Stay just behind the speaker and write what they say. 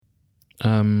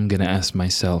I'm gonna ask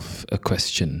myself a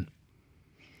question.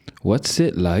 What's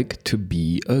it like to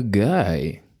be a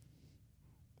guy?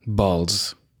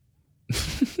 Balls.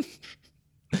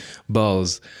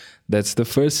 Balls. That's the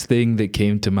first thing that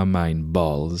came to my mind.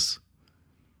 Balls.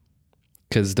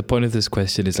 Because the point of this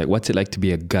question is like, what's it like to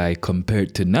be a guy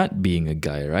compared to not being a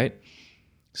guy, right?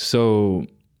 So,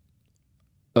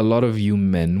 a lot of you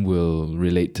men will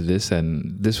relate to this,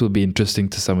 and this will be interesting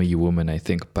to some of you women, I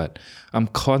think. But I'm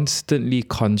constantly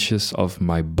conscious of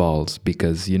my balls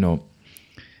because,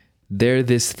 they're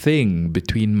this thing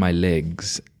between my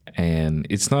legs, and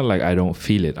it's not like I don't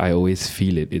feel it. I always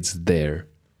feel it. It's there.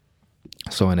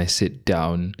 So when I sit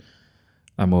down,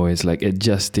 I'm always like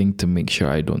adjusting to make sure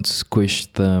I don't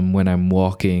squish them when I'm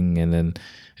walking. And then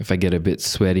if I get a bit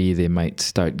sweaty, they might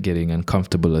start getting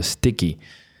uncomfortable or sticky.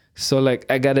 So like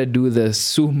I gotta do the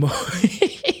sumo.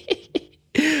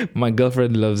 My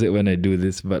girlfriend loves it when I do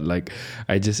this, but like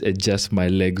I just adjust my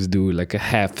legs, do like a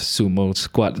half sumo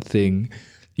squat thing.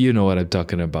 You know what I'm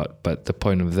talking about. But the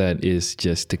point of that is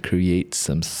just to create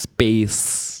some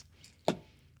space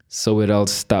so it all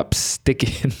stops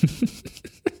sticking.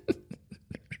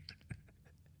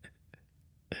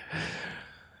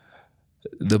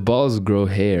 The balls grow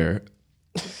hair.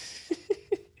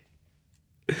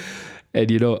 And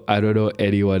I don't know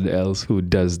anyone else who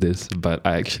does this, but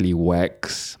I actually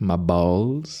wax my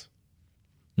balls.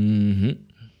 And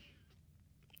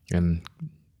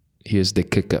here's the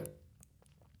kicker.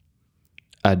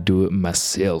 I do it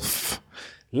myself.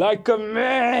 Like a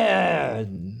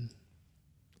man.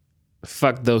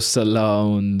 Fuck those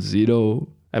salons,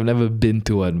 I've never been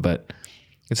to one, but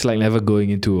it's like never going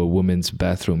into a woman's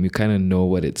bathroom. You kind of know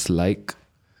what it's like.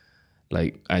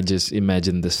 Like, I just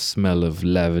imagine the smell of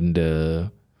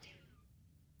lavender,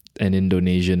 an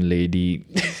Indonesian lady,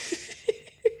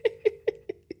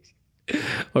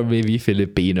 or maybe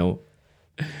Filipino.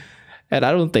 And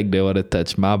I don't think they want to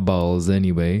touch my balls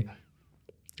anyway.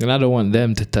 And I don't want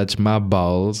them to touch my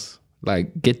balls.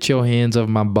 Like, get your hands off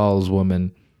my balls,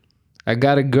 woman. I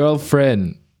got a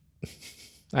girlfriend.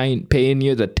 I ain't paying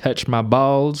you to touch my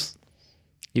balls.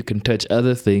 You can touch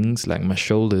other things like my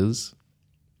shoulders.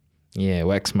 Yeah,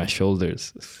 wax my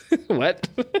shoulders. What?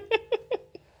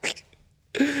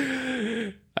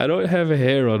 I don't have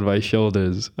hair on my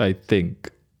shoulders, I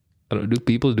think. Do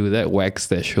people do that? Wax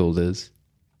their shoulders?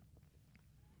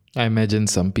 I imagine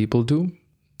some people do.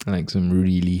 Like some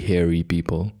really hairy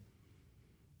people.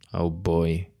 Oh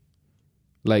boy.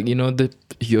 Like,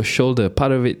 your shoulder,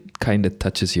 part of it kind of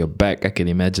touches your back. I can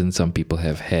imagine some people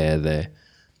have hair there.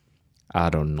 I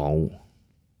don't know.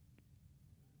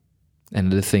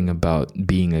 Another thing about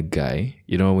being a guy,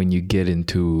 when you get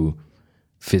into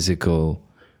physical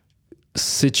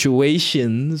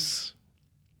situations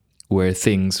where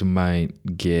things might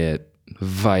get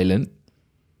violent,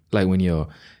 like when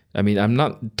I'm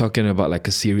not talking about like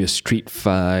a serious street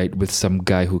fight with some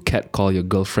guy who catcall your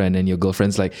girlfriend and your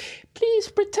girlfriend's like, please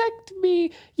protect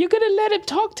me. You're going to let him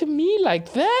talk to me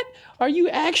like that? Are you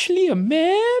actually a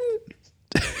man?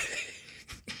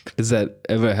 Has that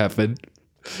ever happened?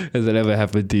 Has that ever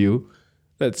happened to you?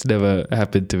 That's never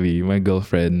happened to me. My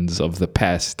girlfriends of the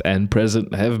past and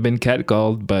present have been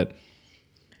catcalled, but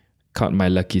count my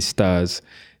lucky stars.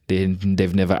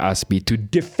 They've never asked me to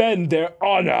defend their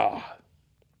honor.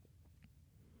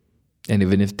 And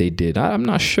even if they did, I'm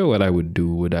not sure what I would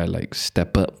do. Would I like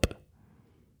step up?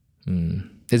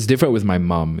 It's different with my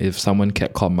mom. If someone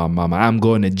catcalled my mom, I'm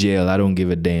going to jail. I don't give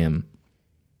a damn.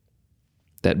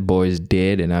 That boy's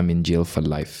dead and I'm in jail for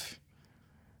life.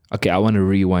 Okay, I want to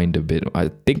rewind a bit.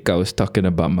 I think I was talking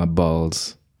about my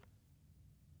balls.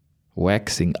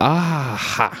 Waxing.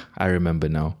 I remember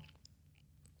now.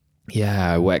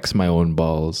 Yeah, I wax my own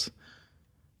balls.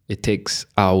 It takes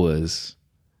hours.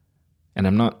 And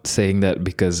I'm not saying that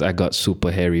because I got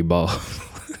super hairy balls.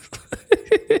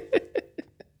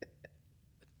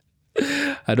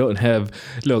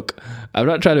 Look, I'm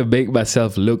not trying to make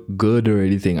myself look good or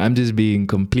anything. I'm just being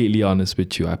completely honest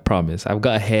with you. I promise. I've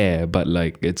got hair, but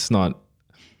like it's not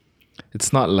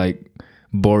like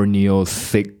Borneo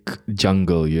thick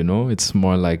jungle, It's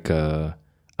more like a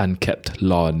unkept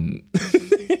lawn.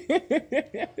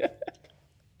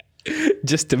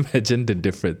 Just imagine the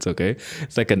difference, okay?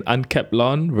 It's like an unkept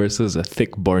lawn versus a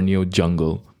thick Borneo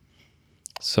jungle.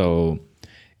 So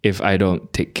if I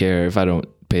don't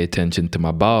pay attention to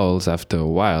my balls, after a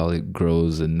while, it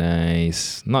grows an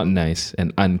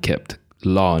unkept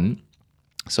lawn.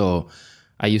 So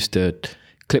I used to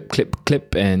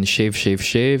clip and shave,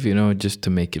 just to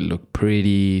make it look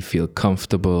pretty, feel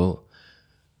comfortable.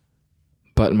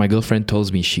 But my girlfriend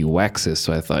tells me she waxes.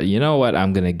 So I thought, you know what?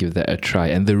 I'm going to give that a try.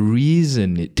 And the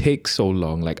reason it takes so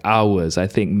long, like hours, I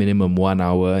think minimum 1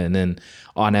 hour and then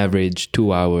on average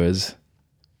 2 hours.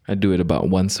 I do it about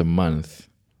once a month.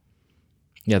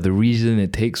 Yeah, the reason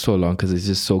it takes so long because it's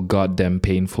just so goddamn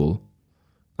painful.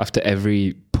 After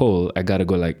every pull, I gotta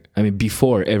go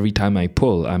before every time I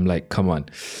pull, I'm like, come on.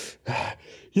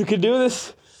 You can do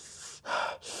this.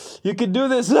 You can do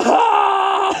this.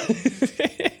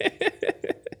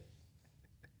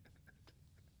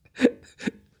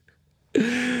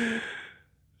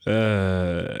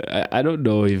 I don't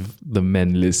know if the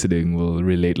men listening will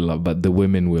relate a lot, but the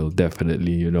women will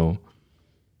definitely,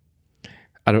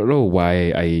 I don't know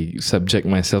why I subject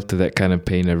myself to that kind of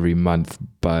pain every month,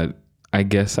 but I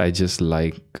guess I just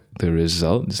like the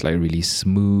result. It's like really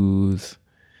smooth.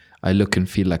 I look and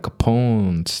feel like a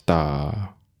porn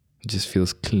star. It just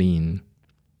feels clean.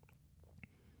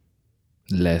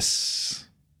 Less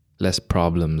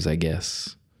problems, I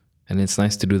guess. And it's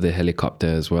nice to do the helicopter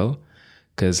as well,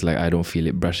 because I don't feel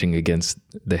it brushing against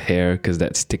the hair, because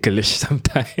that's ticklish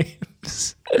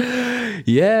sometimes.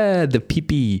 Yeah, the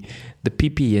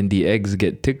pee-pee and the eggs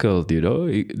get tickled,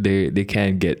 they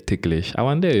can get ticklish. I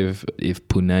wonder if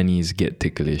punanis get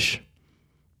ticklish.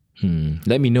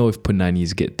 Let me know if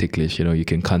punanis get ticklish. You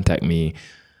can contact me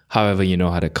however you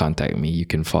know how to contact me. You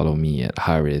can follow me at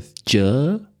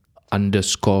harithj_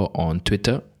 on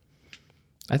Twitter.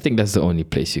 I think that's the only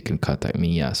place you can contact me.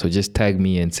 Yeah, so just tag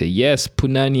me and say, yes,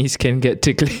 punanis can get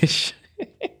ticklish.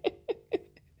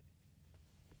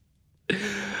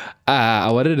 I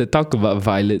wanted to talk about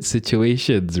violent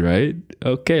situations, right?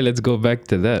 Okay, let's go back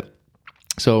to that.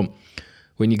 So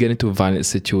when you get into a violent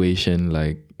situation,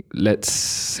 let's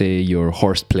say you're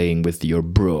horse playing with your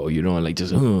bro,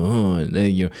 just and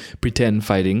then you pretend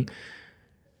fighting.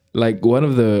 One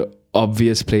of the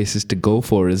obvious places to go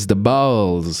for is the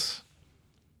balls.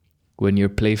 When you're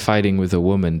play fighting with a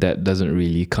woman, that doesn't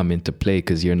really come into play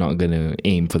because you're not going to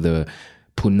aim for the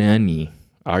punani,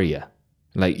 are ya?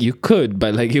 You could,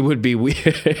 but it would be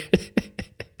weird.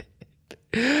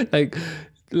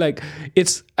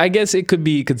 It's, I guess it could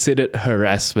be considered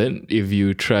harassment if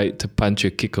you try to punch or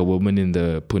kick a woman in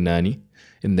the punani,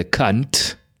 in the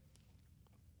cunt,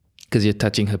 because you're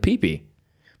touching her pee-pee.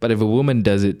 But if a woman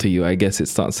does it to you, I guess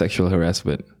it's not sexual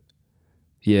harassment.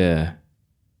 Yeah.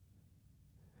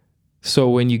 So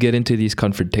when you get into these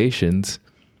confrontations,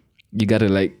 you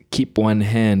gotta keep one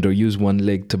hand or use one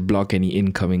leg to block any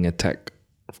incoming attack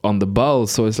on the ball.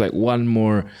 So it's one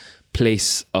more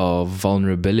place of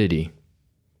vulnerability.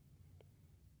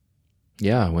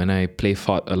 Yeah, when I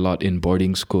fought a lot in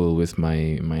boarding school with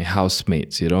my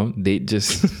housemates, they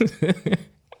just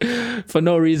for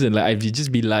no reason, I'd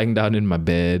just be lying down in my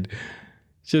bed,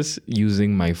 just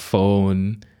using my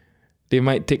phone. They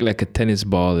might take a tennis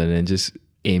ball and then just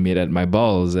aim it at my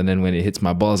balls, and then when it hits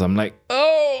my balls, I'm like,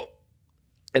 oh,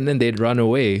 and then they'd run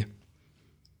away.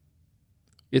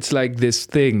 It's this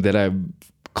thing that I'm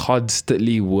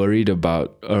constantly worried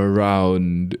about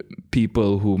around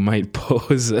people who might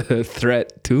pose a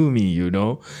threat to me,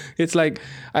 It's I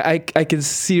can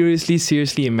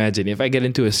seriously imagine if I get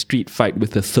into a street fight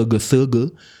with a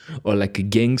thugger or a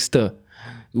gangster.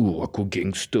 Aku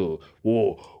gangster.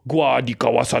 Gua di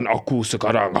kawasan aku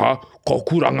sekarang, ha? Kau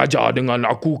kurang ajar dengan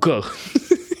aku ke?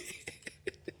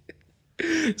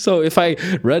 So if I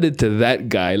run into that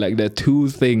guy, the two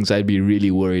things I'd be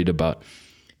really worried about: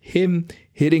 him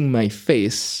hitting my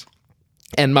face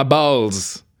and my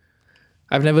balls.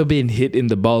 I've never been hit in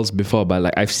the balls before,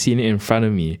 but I've seen it in front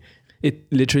of me. It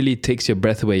literally takes your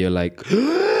breath away. You're like,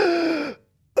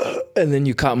 and then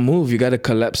you can't move. You gotta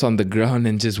collapse on the ground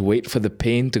and just wait for the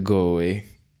pain to go away.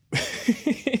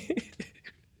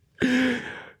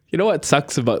 You know what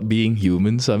sucks about being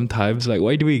human sometimes?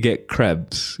 Why do we get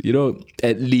cramps?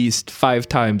 At least 5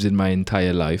 times in my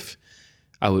entire life,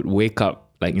 I would wake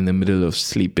up in the middle of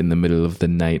sleep in the middle of the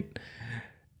night.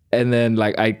 And then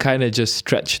I kind of just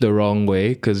stretch the wrong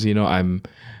way because, I'm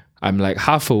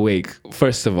half awake,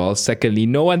 first of all. Secondly,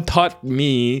 no one taught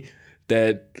me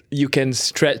that you can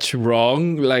stretch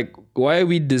wrong. Why are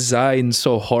we designed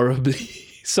so horribly?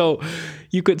 So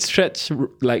you could stretch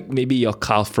maybe your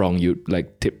calf wrong. You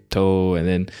tiptoe, and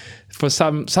then for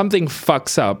something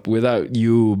fucks up without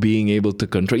you being able to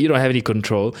control. You don't have any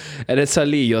control, and then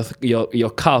suddenly your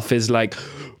calf is you're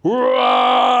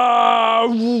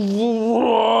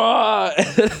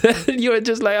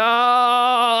just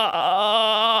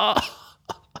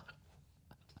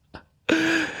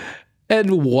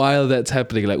And while that's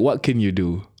happening, what can you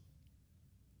do?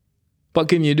 What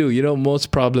can you do?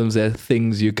 Most problems, there are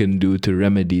things you can do to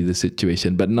remedy the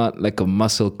situation, but not a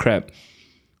muscle cramp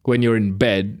when you're in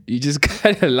bed. You just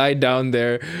kind of lie down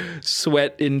there,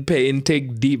 sweat in pain,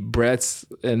 take deep breaths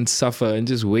and suffer and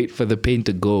just wait for the pain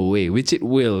to go away, which it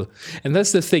will. And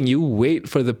that's the thing. You wait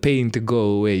for the pain to go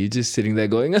away. You're just sitting there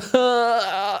going,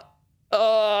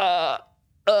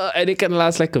 and it can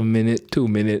last like a minute, 2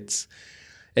 minutes.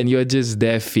 And you're just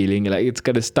there feeling like it's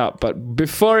going to stop. But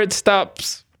before it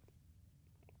stops,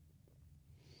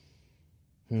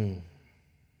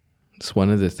 it's one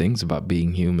of the things about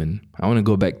being human. I want to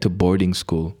go back to boarding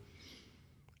school.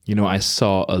 You know, I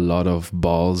saw a lot of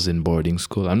balls in boarding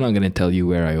school. I'm not going to tell you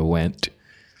where I went.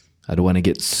 I don't want to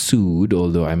get sued,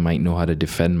 although I might know how to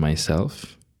defend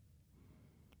myself.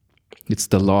 It's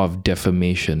the law of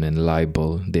defamation and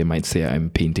libel. They might say I'm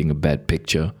painting a bad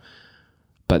picture.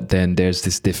 But then there's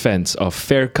this defense of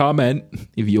fair comment.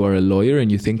 If you are a lawyer and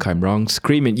you think I'm wrong,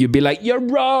 scream it. You'd be like, you're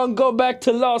wrong, go back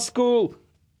to law school.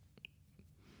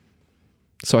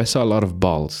 So I saw a lot of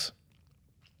balls.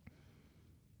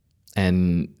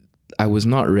 And I was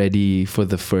not ready for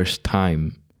the first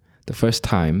time. The first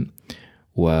time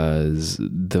was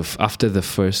after the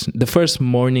first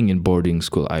morning in boarding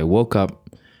school. I woke up.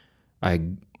 I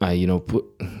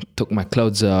took my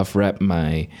clothes off, wrapped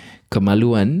my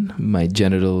kemaluan, my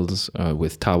genitals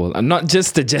with towel. And not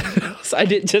just the genitals. I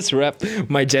didn't just wrap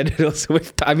my genitals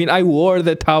with I wore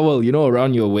the towel,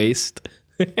 around your waist.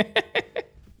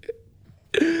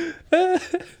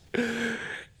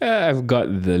 I've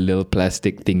got the little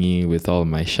plastic thingy with all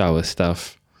my shower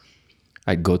stuff.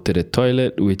 I go to the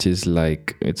toilet, which is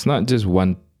like, it's not just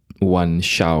one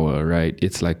shower, right?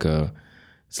 It's like a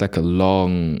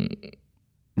long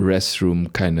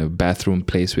restroom kind of bathroom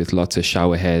place with lots of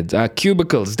shower heads.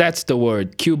 Cubicles, that's the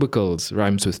word. Cubicles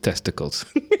rhymes with testicles.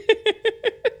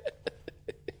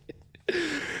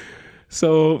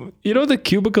 So, the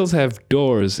cubicles have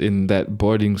doors in that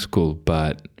boarding school,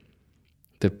 but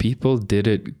the people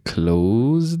didn't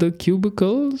close the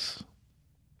cubicles.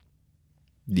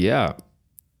 Yeah.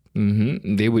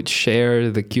 They would share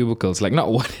the cubicles, like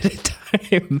not one at a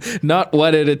time. Not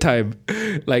one at a time.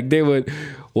 Like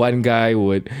one guy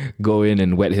would go in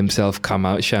and wet himself, come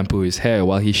out, shampoo his hair.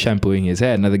 While he's shampooing his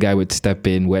hair, another guy would step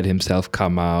in, wet himself,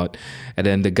 come out. And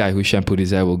then the guy who shampooed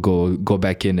his hair will go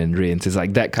back in and rinse. It's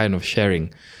like that kind of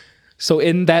sharing. So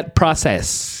in that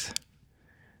process,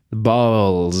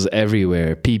 balls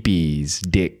everywhere, peepees,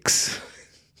 dicks.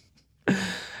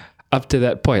 Up to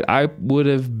that point, I would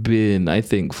have been, I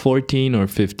think, 14 or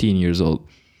 15 years old.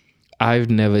 I've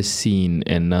never seen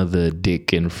another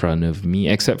dick in front of me,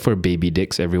 except for baby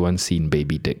dicks. Everyone's seen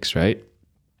baby dicks, right?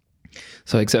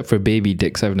 So except for baby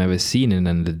dicks, I've never seen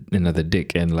another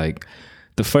dick. And like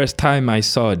the first time I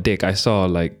saw a dick, I saw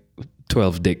like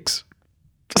 12 dicks.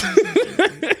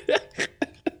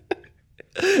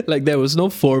 Like there was no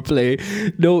foreplay,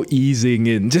 no easing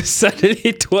in, just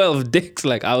suddenly 12 dicks.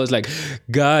 Like I was like,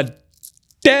 God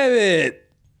damn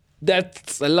it,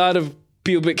 that's a lot of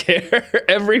pubic hair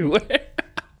everywhere.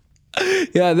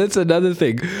 Yeah, that's another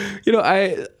thing.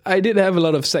 I didn't have a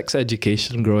lot of sex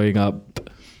education growing up.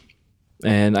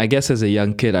 And I guess as a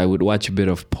young kid, I would watch a bit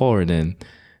of porn, and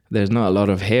there's not a lot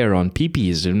of hair on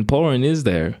peepees, and porn is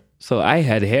there. So I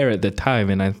had hair at the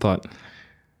time, and I thought,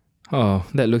 oh,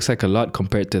 that looks like a lot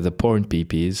compared to the porn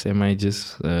peepees. Am I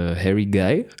just a hairy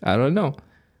guy? I don't know.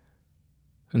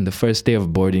 And the first day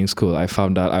of boarding school, I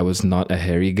found out I was not a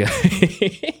hairy guy.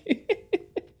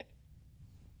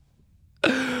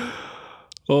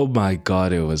 Oh my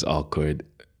God, it was awkward.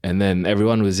 And then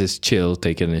everyone was just chill,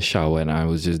 taking a shower, and I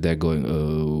was just there going,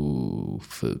 oh,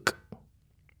 fuck.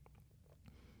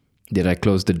 Did I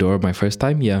close the door my first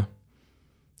time? Yeah.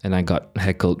 And I got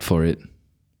heckled for it.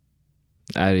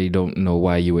 I don't know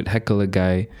why you would heckle a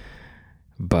guy.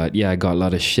 But yeah, I got a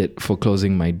lot of shit for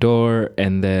closing my door.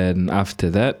 And then after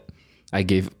that, I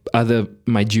gave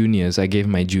my juniors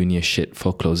shit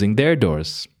for closing their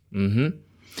doors.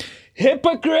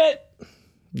 Hypocrite!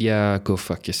 Yeah, go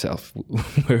fuck yourself.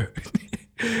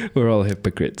 We're all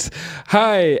hypocrites.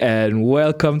 Hi, and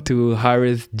welcome to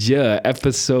Harith Ja,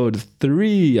 episode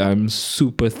 3. I'm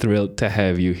super thrilled to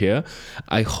have you here.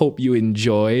 I hope you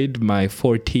enjoyed my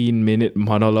 14-minute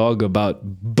monologue about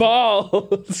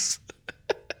balls.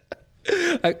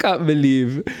 I can't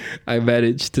believe I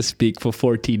managed to speak for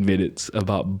 14 minutes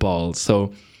about balls.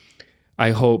 So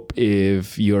I hope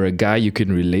if you're a guy, you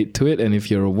can relate to it. And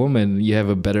if you're a woman, you have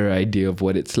a better idea of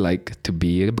what it's like to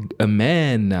be a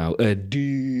man now. A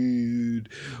dude.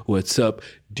 What's up,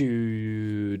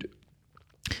 dude?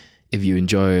 If you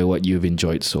enjoy what you've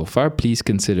enjoyed so far, please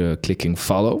consider clicking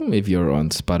follow if you're on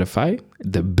Spotify.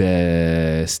 The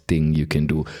best thing you can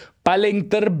do. Paling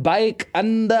terbaik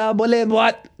Anda boleh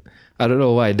buat I don't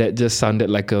know why that just sounded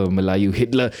like a Melayu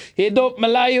Hitler. Hidup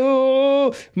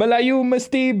Melayu, Melayu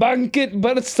mesti bangkit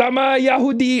bersama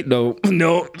Yahudi.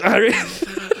 No, Harith.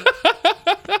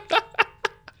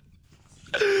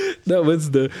 That was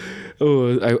the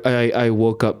I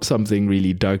woke up something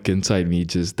really dark inside me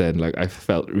just then. Like I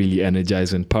felt really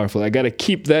energized and powerful. I gotta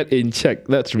keep that in check.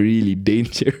 That's really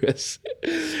dangerous.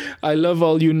 I love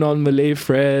all you non-Malay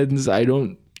friends. I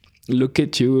don't look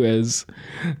at you as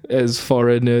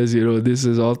foreigners. This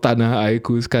is all tanah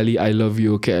airku sekali. I love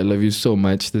you, okay? I love you so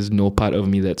much. There's no part of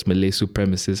me that's Malay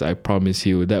supremacist. I promise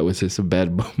you. That was just a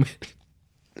bad moment.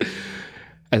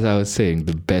 As I was saying,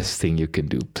 the best thing you can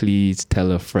do, please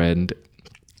tell a friend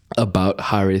about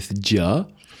Harith Jah.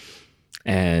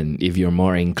 And if you're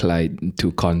more inclined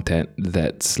to content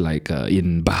that's like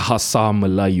in Bahasa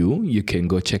Melayu, you can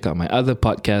go check out my other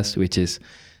podcast, which is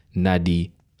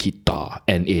Nadi Kita,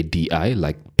 Nadi,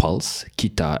 like pulse,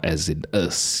 kita as in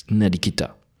us, Nadi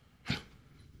Kita.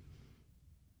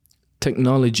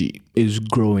 Technology is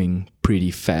growing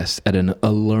pretty fast at an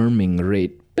alarming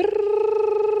rate.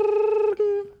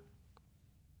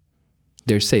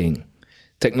 They're saying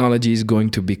technology is going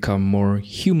to become more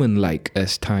human-like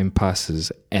as time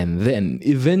passes, and then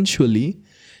eventually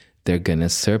they're gonna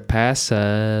surpass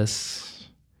us.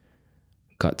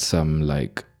 Got some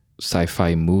like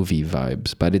sci-fi movie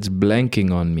vibes, but it's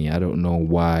blanking on me. I don't know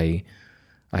why.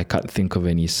 I can't think of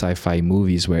any sci-fi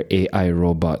movies where AI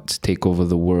robots take over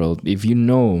the world. If you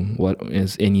know what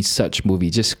is any such movie,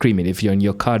 just scream it. If you're in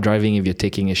your car driving, if you're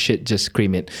taking a shit, just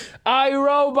scream it.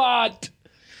 iRobot!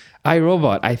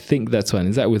 iRobot, I think that's one.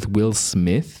 Is that with Will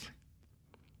Smith?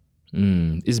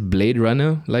 Is Blade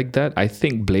Runner like that? I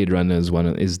think Blade Runner is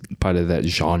part of that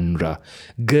genre.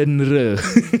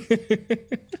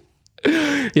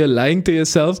 You're lying to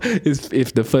yourself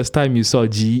if the first time you saw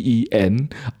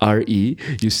Genre,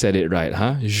 you said it right,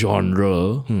 huh?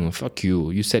 Genre. Fuck you.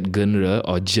 You said genre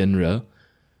or genre.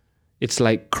 It's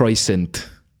like croissant.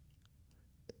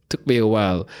 Took me a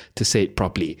while to say it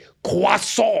properly.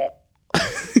 Croissant.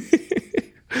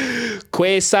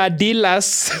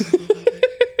 Quesadillas.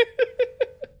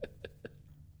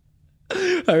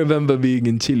 I remember being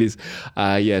in Chili's.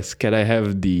 Yes, can I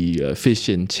have the fish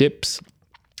and chips,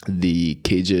 the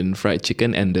Cajun fried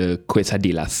chicken, and the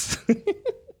quesadillas?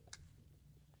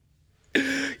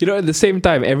 At the same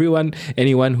time,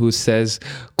 anyone who says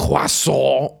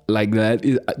croissant like that,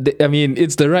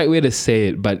 it's the right way to say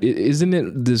it, but isn't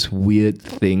it this weird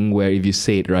thing where if you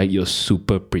say it right, you're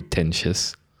super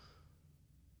pretentious?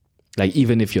 Like,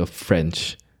 even if you're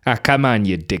French. Come on,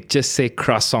 you dick. Just say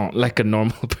croissant like a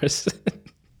normal person.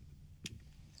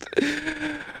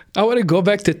 I want to go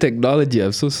back to technology.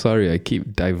 I'm so sorry. I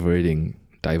keep diverting.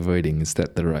 Is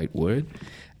that the right word?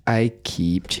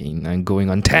 I'm going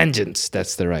on tangents.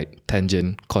 That's the right.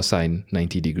 Tangent, cosine,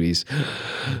 90 degrees.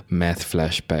 Math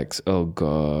flashbacks. Oh,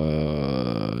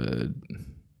 God.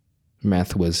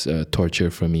 Math was torture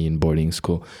for me in boarding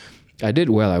school. I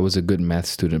did well. I was a good math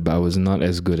student, but I was not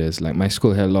as good as, like, my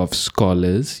school had a lot of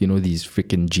scholars, these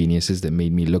freaking geniuses that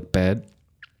made me look bad.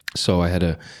 So I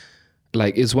had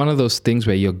it's one of those things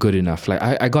where you're good enough. Like,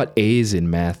 I got A's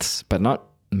in maths, but not,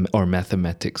 or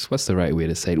mathematics. What's the right way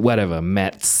to say it? Whatever,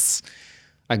 maths.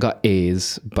 I got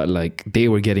A's, but like they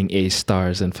were getting A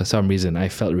stars, and for some reason I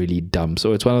felt really dumb.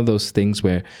 So it's one of those things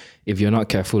where if you're not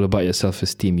careful about your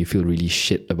self-esteem, you feel really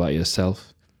shit about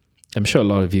yourself. I'm sure a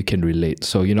lot of you can relate.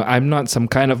 So, I'm not some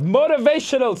kind of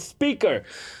motivational speaker,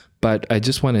 but I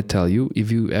just want to tell you,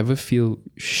 if you ever feel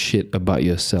shit about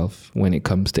yourself when it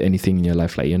comes to anything in your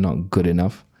life, like you're not good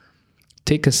enough,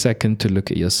 take a second to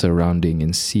look at your surrounding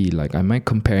and see, like, am I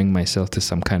comparing myself to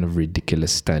some kind of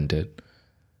ridiculous standard?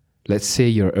 Let's say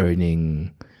you're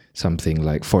earning something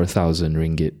like 4,000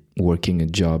 ringgit working a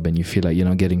job and you feel like you're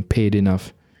not getting paid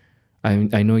enough. I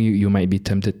know you might be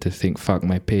tempted to think, fuck,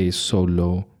 my pay is so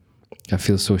low. I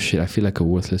feel so shit. I feel like a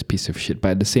worthless piece of shit.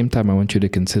 But at the same time, I want you to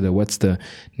consider what's the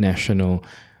national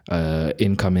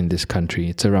income in this country.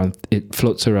 It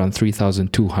floats around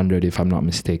 3,200 if I'm not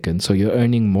mistaken. So you're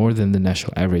earning more than the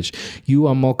national average. You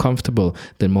are more comfortable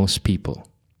than most people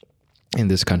in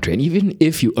this country. And even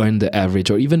if you earn the average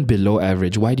or even below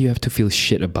average, why do you have to feel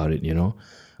shit about it,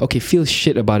 Okay, feel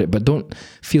shit about it, but don't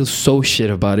feel so shit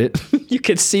about it. You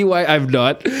can see why I'm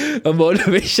not a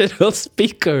motivational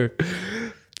speaker.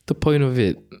 The point of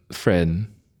it, friend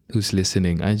who's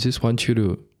listening, I just want you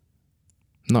to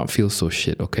not feel so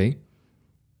shit, okay?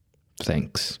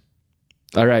 Thanks.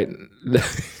 All right,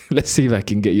 let's see if I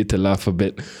can get you to laugh a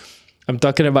bit. I'm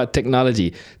talking about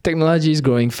technology. Technology is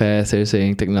growing fast. They're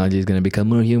saying technology is going to become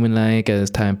more human-like as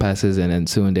time passes, and then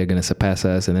soon they're going to surpass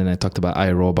us. And then I talked about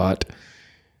iRobot.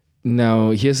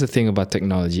 Now, here's the thing about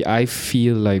technology. I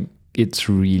feel like it's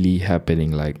really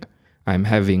happening. Like, I'm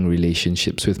having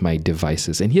relationships with my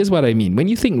devices. And here's what I mean. When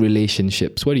you think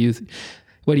relationships, what do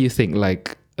you think?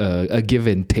 Like a give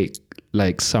and take,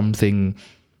 like something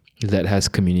that has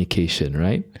communication,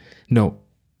 right? No.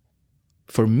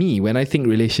 For me, when I think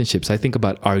relationships, I think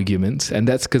about arguments, and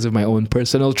that's because of my own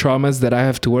personal traumas that I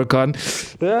have to work on.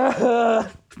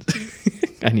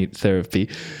 I need therapy.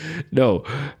 No,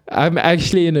 I'm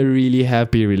actually in a really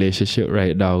happy relationship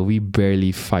right now. We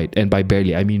barely fight. And by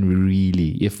barely, I mean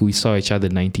really. If we saw each other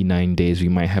 99 days, we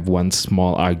might have one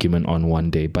small argument on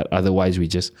one day. But otherwise, we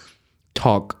just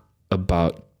talk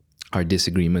about our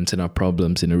disagreements and our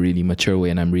problems in a really mature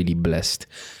way. And I'm really blessed.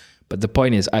 But the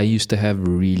point is, I used to have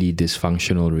really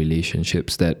dysfunctional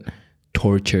relationships that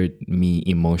tortured me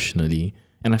emotionally.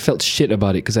 And I felt shit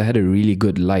about it because I had a really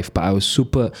good life, but I was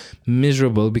super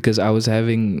miserable because I was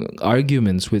having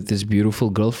arguments with this beautiful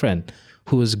girlfriend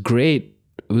who was great.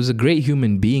 It was a great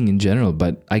human being in general,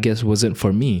 but I guess wasn't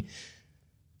for me.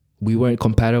 We weren't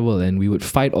compatible and we would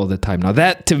fight all the time. Now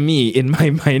that to me, in my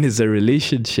mind, is a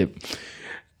relationship.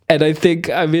 And I think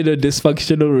I'm in a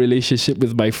dysfunctional relationship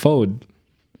with my phone.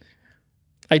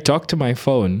 I talk to my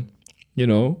phone, you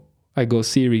know. I go,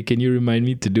 Siri, can you remind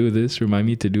me to do this? Remind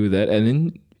me to do that. And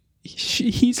then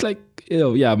he's like,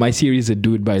 oh, yeah, my Siri is a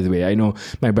dude, by the way. I know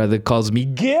my brother calls me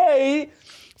gay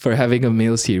for having a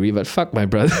male Siri, but fuck my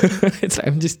brother.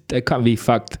 I can't be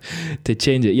fucked to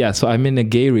change it. Yeah, so I'm in a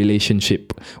gay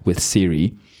relationship with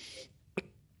Siri.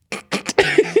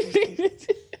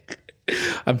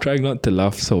 I'm trying not to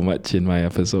laugh so much in my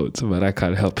episodes, but I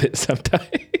can't help it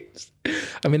sometimes.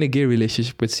 I'm in a gay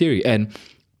relationship with Siri, and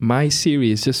my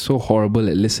Siri is just so horrible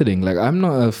at listening. Like, I'm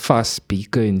not a fast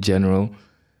speaker in general.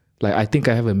 Like, I think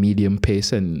I have a medium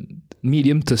pace and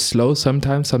medium to slow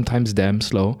sometimes damn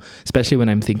slow, especially when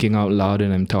I'm thinking out loud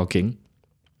and I'm talking.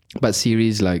 But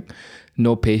Siri's like,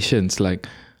 no patience. Like,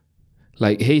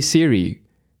 hey Siri,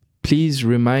 please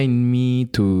remind me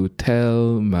to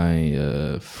tell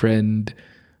my friend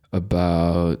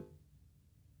about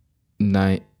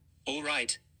night. All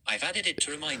right. I've added it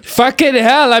to reminders. Fucking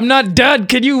hell, I'm not done.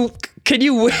 Can you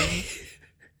wait?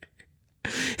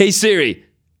 Hey Siri.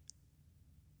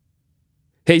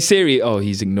 Hey Siri. Oh,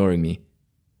 he's ignoring me.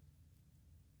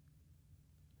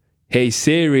 Hey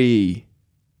Siri.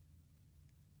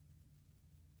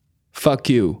 Fuck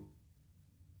you.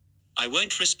 I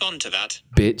won't respond to that.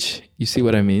 Bitch. You see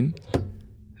what I mean?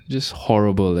 Just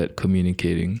horrible at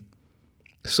communicating.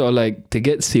 So like, to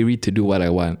get Siri to do what I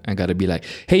want, I gotta be like,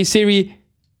 hey Siri,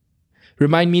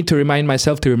 remind me to remind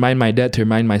myself to remind my dad to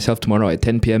remind myself tomorrow at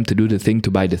 10 p.m. to do the thing to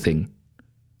buy the thing.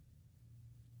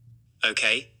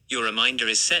 Okay, your reminder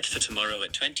is set for tomorrow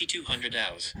at 2200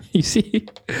 hours. You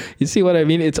see what I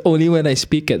mean? It's only when I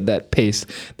speak at that pace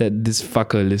that this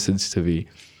fucker listens to me.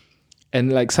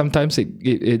 And like sometimes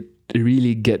it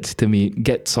really gets to me,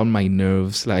 gets on my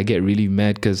nerves. Like I get really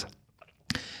mad because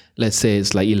let's say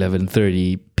it's like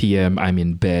 11:30 p.m. I'm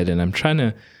in bed and I'm trying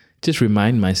to just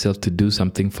remind myself to do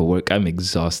something for work. I'm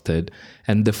exhausted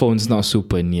and the phone's not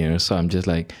super near. So I'm just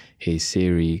like, hey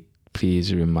Siri,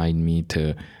 please remind me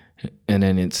to... And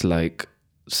then it's like,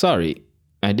 sorry,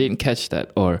 I didn't catch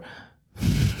that. Or...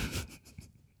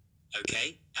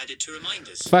 Okay, add it to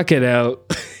reminders. Fuck it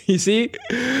out. You see?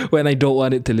 When I don't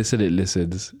want it to listen, it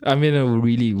listens. I'm in a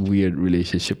really weird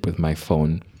relationship with my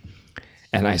phone.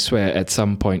 And I swear at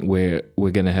some point we're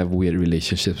going to have weird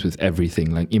relationships with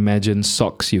everything. Like imagine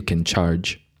socks you can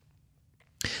charge.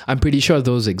 I'm pretty sure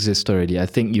those exist already. I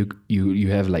think you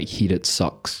have like heated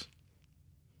socks.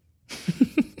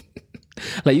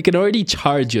 Like you can already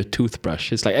charge your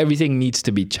toothbrush. It's like everything needs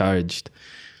to be charged.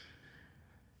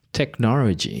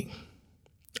 Technology.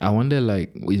 I wonder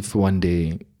like if one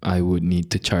day I would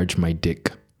need to charge my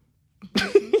dick.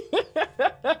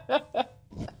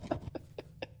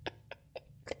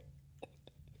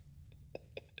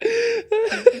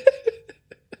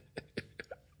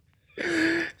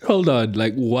 Hold on,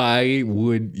 like why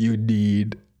would you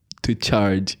need to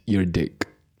charge your dick?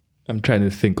 I'm trying to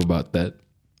think about that.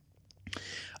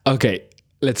 Okay,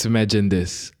 let's imagine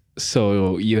this.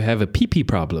 So you have a pee-pee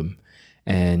problem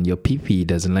and your pee-pee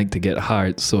doesn't like to get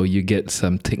hard, so you get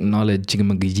some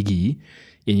technology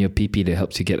in your pee-pee that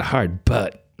helps you get hard,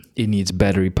 but it needs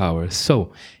battery power.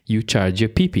 So you charge your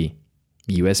pee-pee,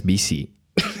 USB-C.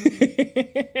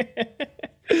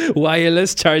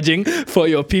 Wireless charging for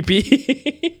your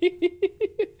pee-pee.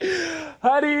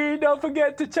 Honey, don't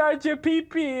forget to charge your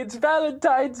pee-pee. It's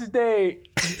Valentine's Day.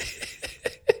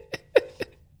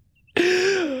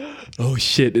 Oh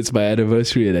shit, it's my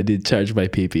anniversary and I didn't charge my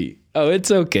pee-pee. Oh,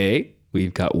 it's okay.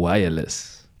 We've got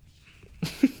wireless.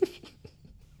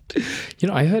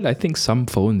 I think some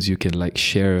phones you can like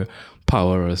share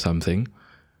power or something.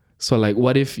 So like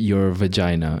what if your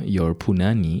vagina, your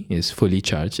punani is fully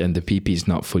charged and the pee is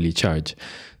not fully charged?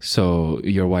 So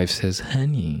your wife says,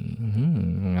 honey,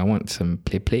 I want some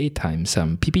play time,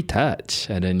 some pee touch.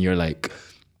 And then you're like,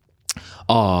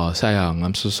 oh, sayang,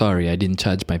 I'm so sorry. I didn't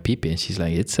charge my pee. And she's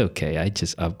like, it's okay. I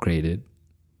just upgraded.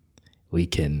 We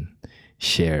can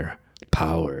share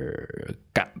power.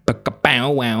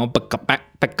 Wow.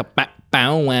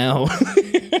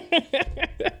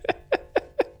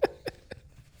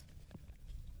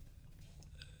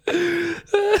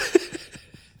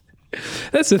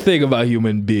 That's the thing about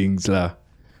human beings, lah.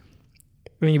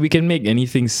 I mean, we can make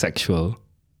anything sexual.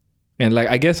 And like,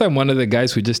 I guess I'm one of the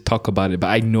guys who just talk about it, but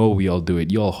I know we all do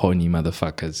it. You all horny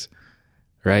motherfuckers,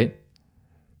 right?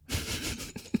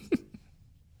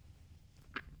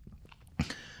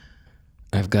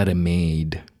 I've got a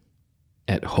maid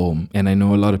at home, and I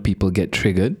know a lot of people get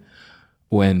triggered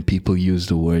when people use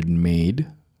the word maid.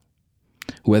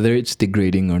 Whether it's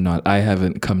degrading or not, I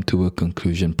haven't come to a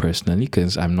conclusion personally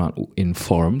because I'm not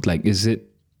informed. Like, is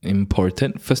it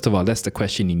important? First of all, that's the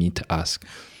question you need to ask.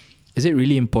 Is it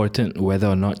really important whether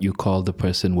or not you call the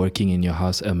person working in your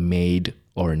house a maid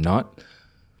or not?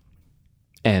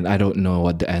 And I don't know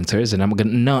what the answer is, and I'm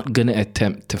not gonna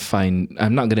attempt to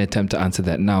answer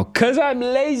that now because I'm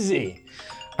lazy.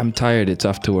 I'm tired. It's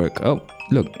after work. Oh,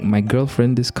 look, my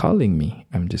girlfriend is calling me.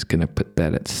 I'm just gonna put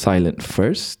that at silent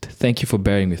first. Thank you for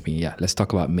bearing with me. Yeah, let's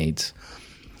talk about maids.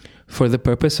 For the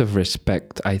purpose of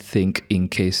respect, I think in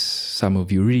case some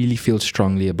of you really feel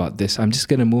strongly about this, I'm just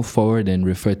gonna move forward and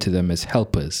refer to them as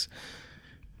helpers.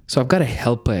 So I've got a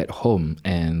helper at home,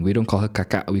 and we don't call her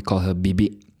kakak, we call her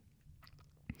bibi.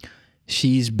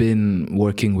 She's been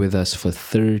working with us for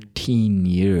 13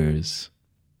 years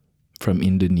from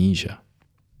Indonesia.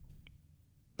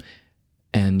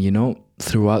 And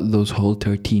throughout those whole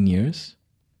 13 years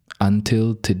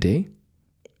until today,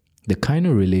 the kind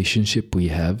of relationship we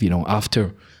have,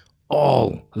 after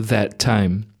all that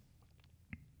time,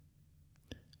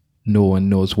 no one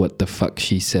knows what the fuck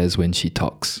she says when she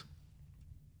talks.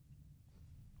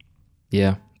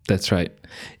 Yeah, that's right.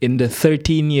 In the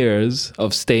 13 years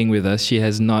of staying with us, she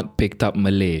has not picked up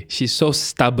Malay. She's so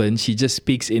stubborn, she just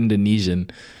speaks Indonesian.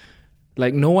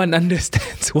 Like, no one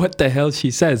understands what the hell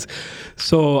she says.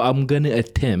 So I'm gonna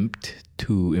attempt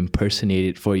to impersonate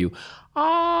it for you.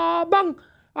 Bang,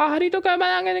 hari tu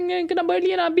kena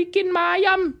beli nak bikin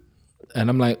ayam. And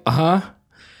I'm like,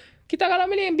 kita kalau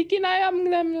beli bikin ayam,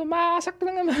 masak.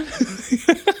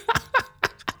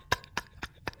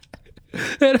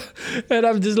 And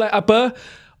I'm just like, apa?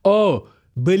 Oh,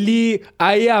 beli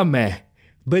ayam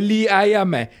Beli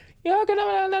ayam Ya,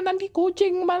 kena nanti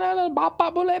kucing mana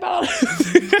bapak boleh.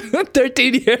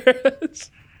 13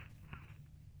 years.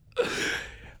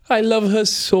 I love her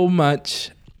so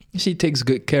much. She takes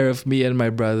good care of me and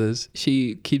my brothers.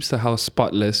 She keeps the house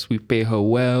spotless. We pay her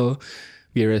well.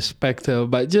 We respect her.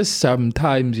 But just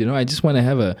sometimes, I just want to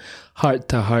have a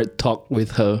heart-to-heart talk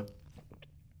with her.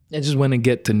 I just want to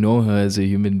get to know her as a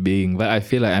human being. But I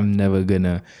feel like I'm never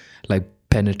gonna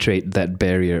penetrate that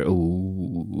barrier.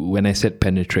 Ooh, when I said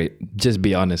penetrate, just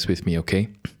be honest with me, okay?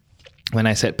 When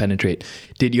I said penetrate,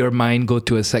 did your mind go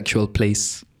to a sexual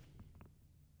place?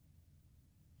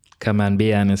 Come on,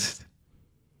 be honest.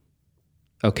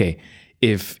 Okay,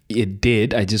 if it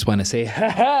did, I just want to say,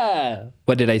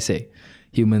 what did I say?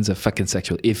 Humans are fucking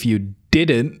sexual. If you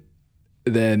didn't,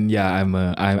 then yeah,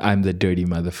 I'm the dirty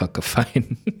motherfucker.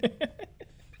 Fine.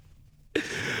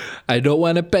 I don't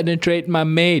want to penetrate my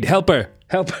maid. Help her.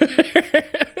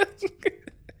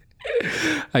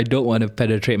 I don't want to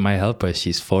penetrate my helper.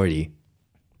 She's 40.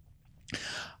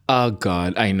 Oh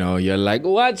God, I know. You're like,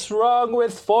 what's wrong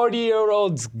with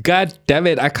 40-year-olds? God damn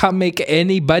it. I can't make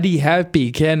anybody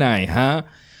happy, can I? Huh?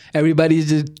 Everybody's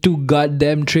just too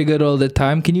goddamn triggered all the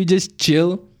time. Can you just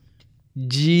chill?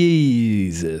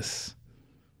 Jesus.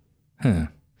 Huh.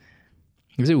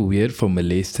 Is it weird for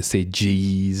Malays to say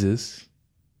Jesus?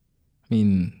 I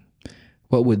mean,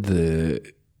 what would the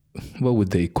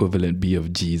equivalent be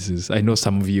of Jesus? I know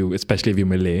some of you, especially if you're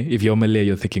Malay. If you're Malay,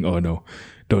 you're thinking, oh no,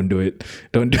 don't do it.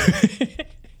 Don't do it.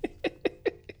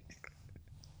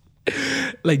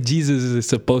 Like, Jesus is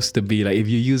supposed to be, like, if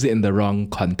you use it in the wrong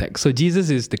context. So Jesus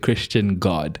is the Christian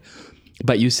God.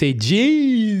 But you say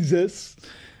Jesus,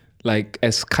 like,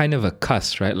 as kind of a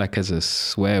cuss, right? Like as a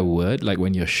swear word, like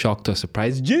when you're shocked or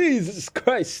surprised, Jesus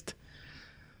Christ.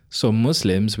 So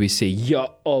Muslims, we say, Ya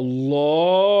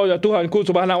Allah, Ya Tuhanku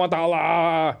subhanahu wa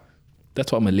ta'ala.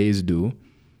 That's what Malays do.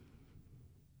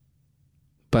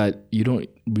 but you don't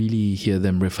really hear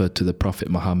them refer to the Prophet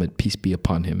Muhammad, peace be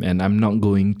upon him. And I'm not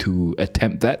going to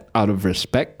attempt that out of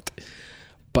respect,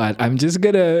 but I'm just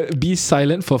gonna be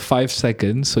silent for 5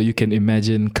 seconds so you can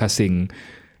imagine cussing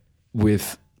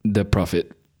with the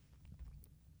Prophet.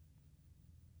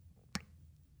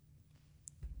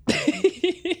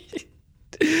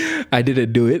 I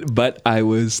didn't do it, but I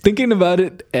was thinking about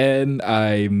it and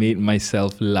I made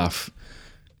myself laugh.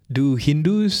 Do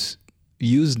Hindus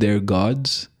use their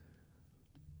gods?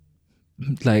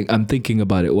 Like, I'm thinking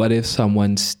about it. What if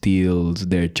someone steals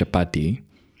their chapati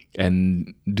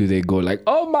and do they go like,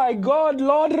 "Oh my God,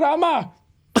 Lord Rama"?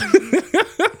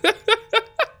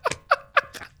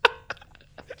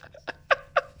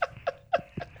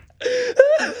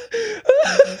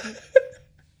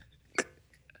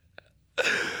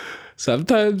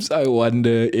 Sometimes I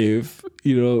wonder if,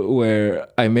 where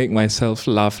I make myself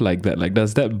laugh like that, like,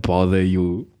 does that bother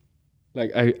you?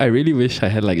 Like, I really wish I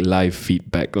had like live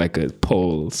feedback, like a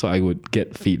poll, so I would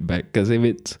get feedback. Because if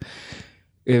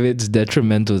it's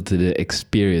detrimental to the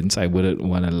experience, I wouldn't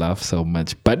want to laugh so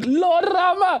much. But Lord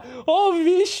Rama, oh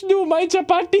Vishnu, my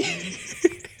chapati.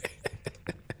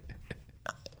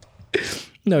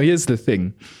 No, here's the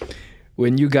thing.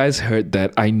 When you guys heard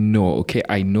that, I know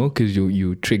because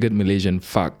you triggered Malaysian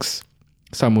fucks.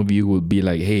 Some of you will be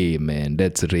like, "Hey man,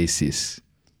 that's racist."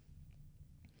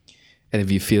 And if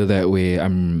you feel that way,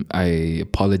 I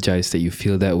apologize that you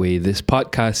feel that way. This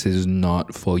podcast is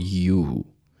not for you.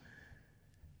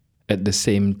 At the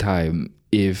same time,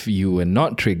 if you were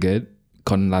not triggered,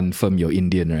 confirm you're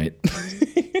Indian, right?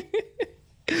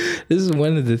 This is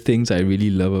one of the things I really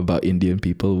love about Indian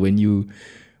people. When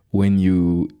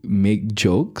you make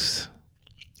jokes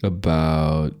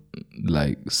about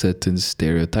like certain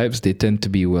stereotypes, they tend to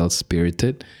be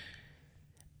well-spirited.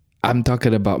 I'm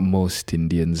talking about most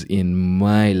Indians in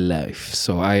my life.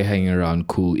 So I hang around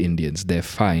cool Indians. They're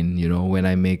fine. When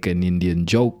I make an Indian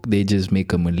joke, they just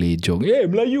make a Malay joke. "Hey,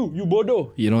 Melayu, you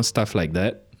bodoh." Stuff like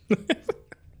that.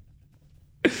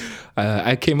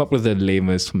 I came up with the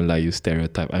lamest Melayu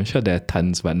stereotype. I'm sure there are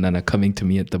tons, but none are coming to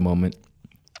me at the moment.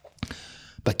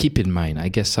 But keep in mind, I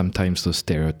guess sometimes those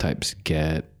stereotypes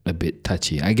get a bit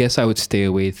touchy. I guess I would stay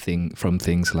away from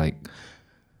things like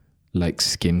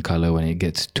skin color when it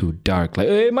gets too dark. Like,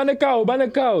 "Hey, mana kau, mana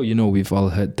kau?" We've all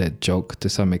heard that joke to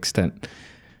some extent.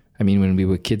 I mean, when we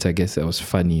were kids, I guess that was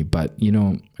funny. But,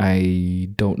 I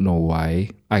don't know why.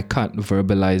 I can't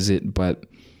verbalize it, but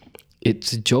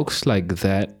it's jokes like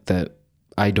that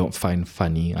I don't find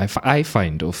funny. I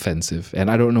find offensive, and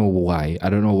I don't know why. I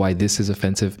don't know why this is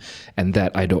offensive and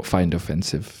that I don't find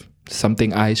offensive.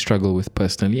 Something I struggle with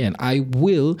personally, and I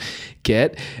will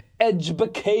get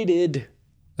educated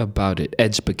about it.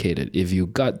 Educated. If you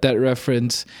got that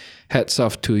reference, hats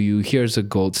off to you. Here's a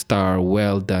gold star.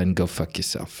 Well done. Go fuck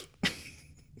yourself.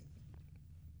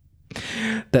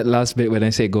 That last bit, when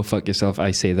I say go fuck yourself,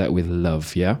 I say that with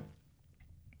love, yeah?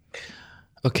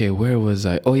 Okay, where was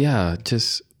I? Oh yeah,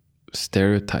 just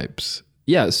stereotypes.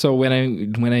 Yeah, so when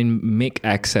I make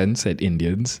accents at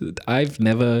Indians, I've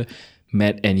never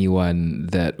met anyone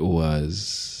that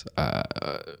was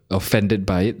offended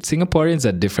by it. Singaporeans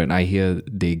are different. I hear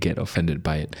they get offended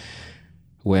by it.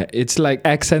 Where it's like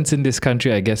accents in this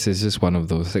country, I guess, is just one of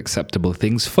those acceptable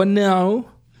things for now.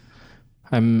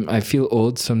 I feel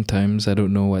old sometimes. I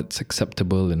don't know what's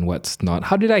acceptable and what's not.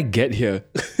 How did I get here?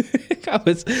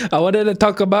 I wanted to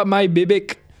talk about my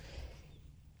bibik.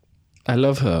 I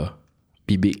love her,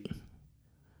 bibik.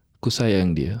 Ku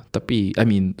sayang dia. Tapi, I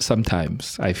mean,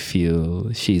 sometimes I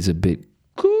feel she's a bit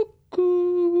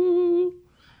cuckoo.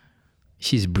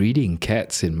 She's breeding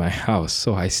cats in my house.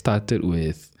 So I started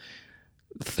with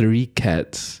 3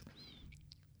 cats.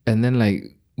 And then,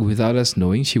 like, without us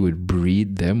knowing, she would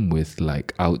breed them with,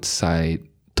 like, outside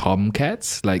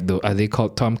tomcats. Like, are they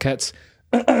called tomcats?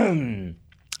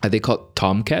 Are they called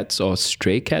tomcats or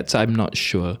stray cats? I'm not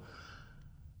sure.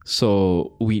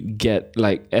 So we'd get,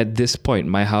 like, at this point,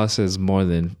 my house has more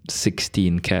than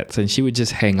 16 cats, and she would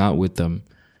just hang out with them.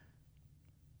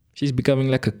 She's becoming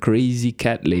like a crazy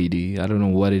cat lady. I don't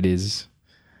know what it is.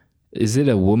 Is it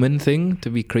a woman thing to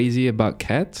be crazy about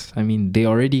cats? I mean, they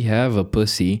already have a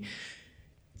pussy.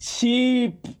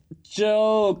 Cheap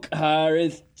joke,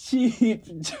 Harris. Cheap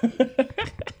joke.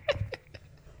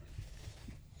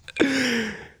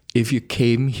 If you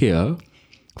came here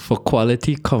for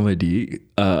quality comedy,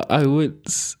 I would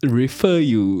refer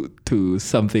you to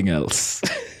something else.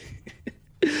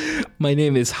 My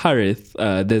name is Harith.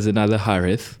 There's another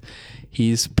Harith.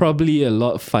 He's probably a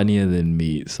lot funnier than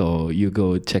me, so you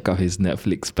go check out his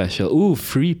Netflix special. Ooh,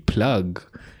 free plug.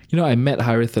 I met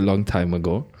Harith a long time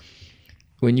ago.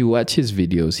 when you watch his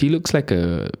videos, he looks like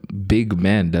a big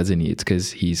man, doesn't he? It's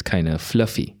because he's kind of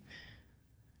fluffy.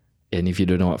 And if you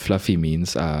don't know what fluffy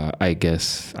means, I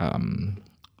guess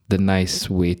the nice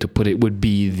way to put it would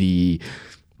be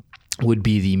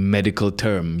the medical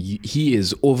term. He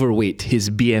is overweight. His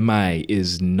BMI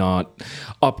is not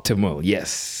optimal.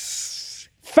 Yes.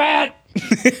 Fat!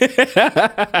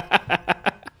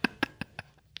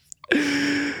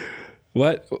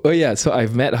 What? Oh yeah, so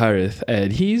I've met Harith,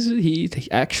 and he's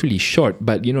actually short,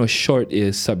 but short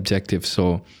is subjective.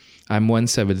 So I'm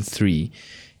 173,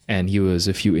 and he was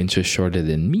a few inches shorter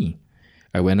than me.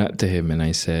 I went up to him and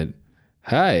I said,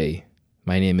 "Hi,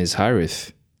 my name is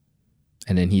Harith."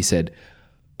 And then he said,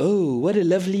 "Oh, what a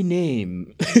lovely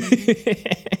name."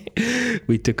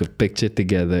 We took a picture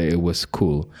together. It was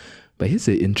cool. But here's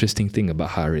the interesting thing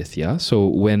about Harith, yeah? So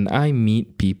when I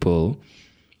meet people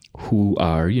who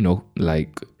are,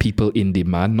 like people in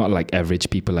demand, not like average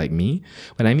people like me.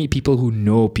 When I meet people who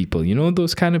know people,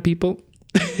 those kind of people.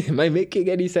 Am I making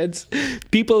any sense?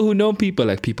 People who know people,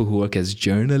 like people who work as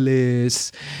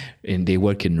journalists and they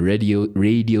work in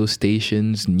radio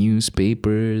stations,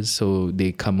 newspapers. So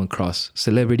they come across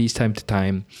celebrities time to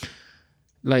time.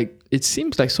 Like, it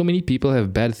seems like so many people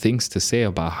have bad things to say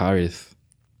about Harith.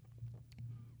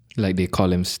 Like they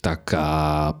call him stuck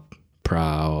up,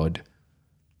 proud.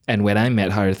 And when I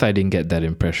met Harith, I didn't get that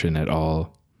impression at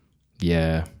all.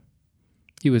 Yeah.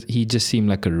 He just seemed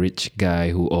like a rich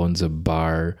guy who owns a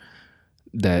bar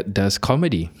that does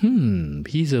comedy.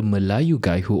 He's a Melayu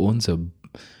guy who owns a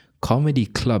comedy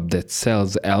club that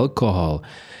sells alcohol.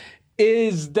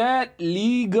 Is that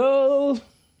legal?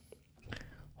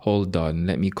 Hold on,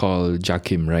 let me call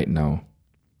Jakim right now.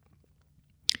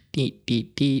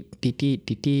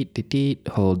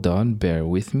 Hold on, bear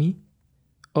with me.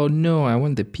 Oh no, I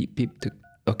want the peep peep to...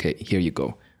 Okay, here you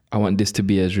go. I want this to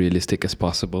be as realistic as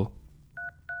possible.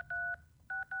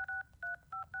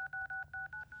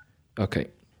 Okay.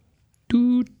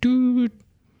 Toot toot.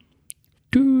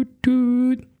 Toot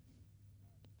toot.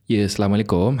 Yeah,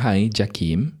 Assalamualaikum. Hi,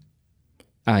 Jakim.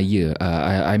 Yeah,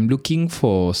 I'm looking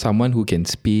for someone who can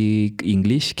speak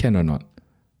English, can or not?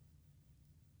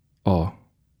 Oh,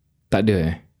 tak ada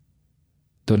eh?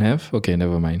 Don't have? Okay,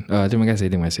 never mind. Terima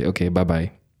kasih. Okay,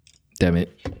 bye-bye. Damn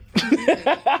it.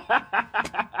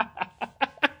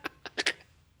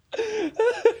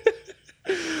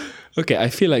 Okay, I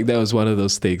feel like that was one of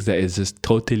those things that is just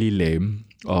totally lame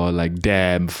or like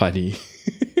damn funny.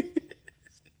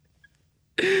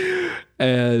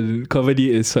 And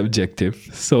comedy is subjective.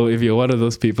 So if you're one of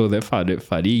those people that found it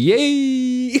funny,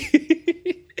 yay!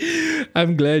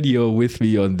 I'm glad you're with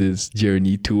me on this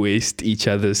journey to waste each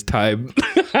other's time.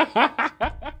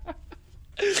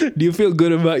 Do you feel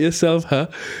good about yourself, huh?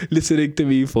 Listening to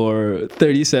me for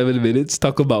 37 minutes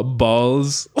talk about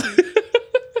balls.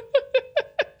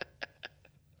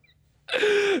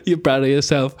 You're proud of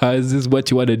yourself, huh? Is this what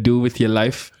you want to do with your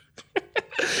life?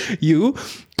 You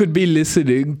could be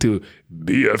listening to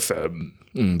BFM.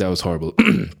 That was horrible.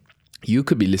 You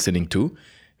could be listening to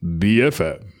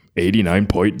BFM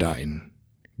 89.9.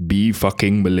 Be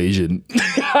fucking Malaysian.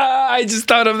 I just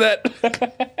thought of that.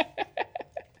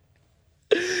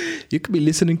 You could be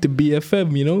listening to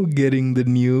BFM, getting the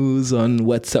news on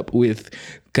What's Up with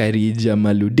Khairi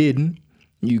Jamaluddin.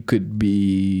 You could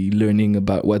be learning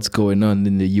about what's going on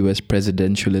in the US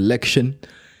presidential election.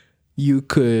 You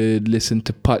could listen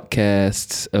to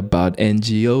podcasts about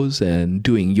NGOs and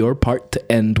doing your part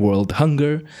to end world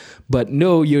hunger. But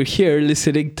no, you're here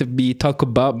listening to me talk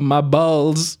about my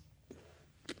balls.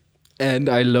 And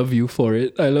I love you for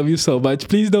it. I love you so much.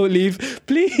 Please don't leave.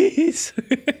 Please.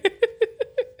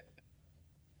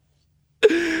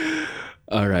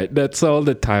 All right, that's all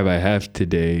the time I have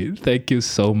today. Thank you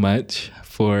so much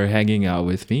for hanging out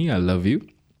with me. I love you.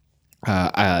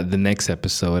 The next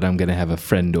episode, I'm going to have a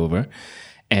friend over,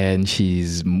 and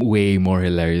she's way more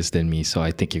hilarious than me, so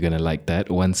I think you're going to like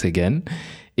that. Once again,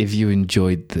 if you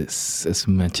enjoyed this as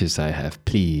much as I have,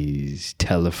 please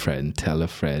tell a friend.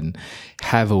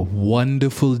 Have a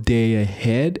wonderful day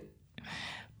ahead.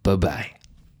 Bye-bye.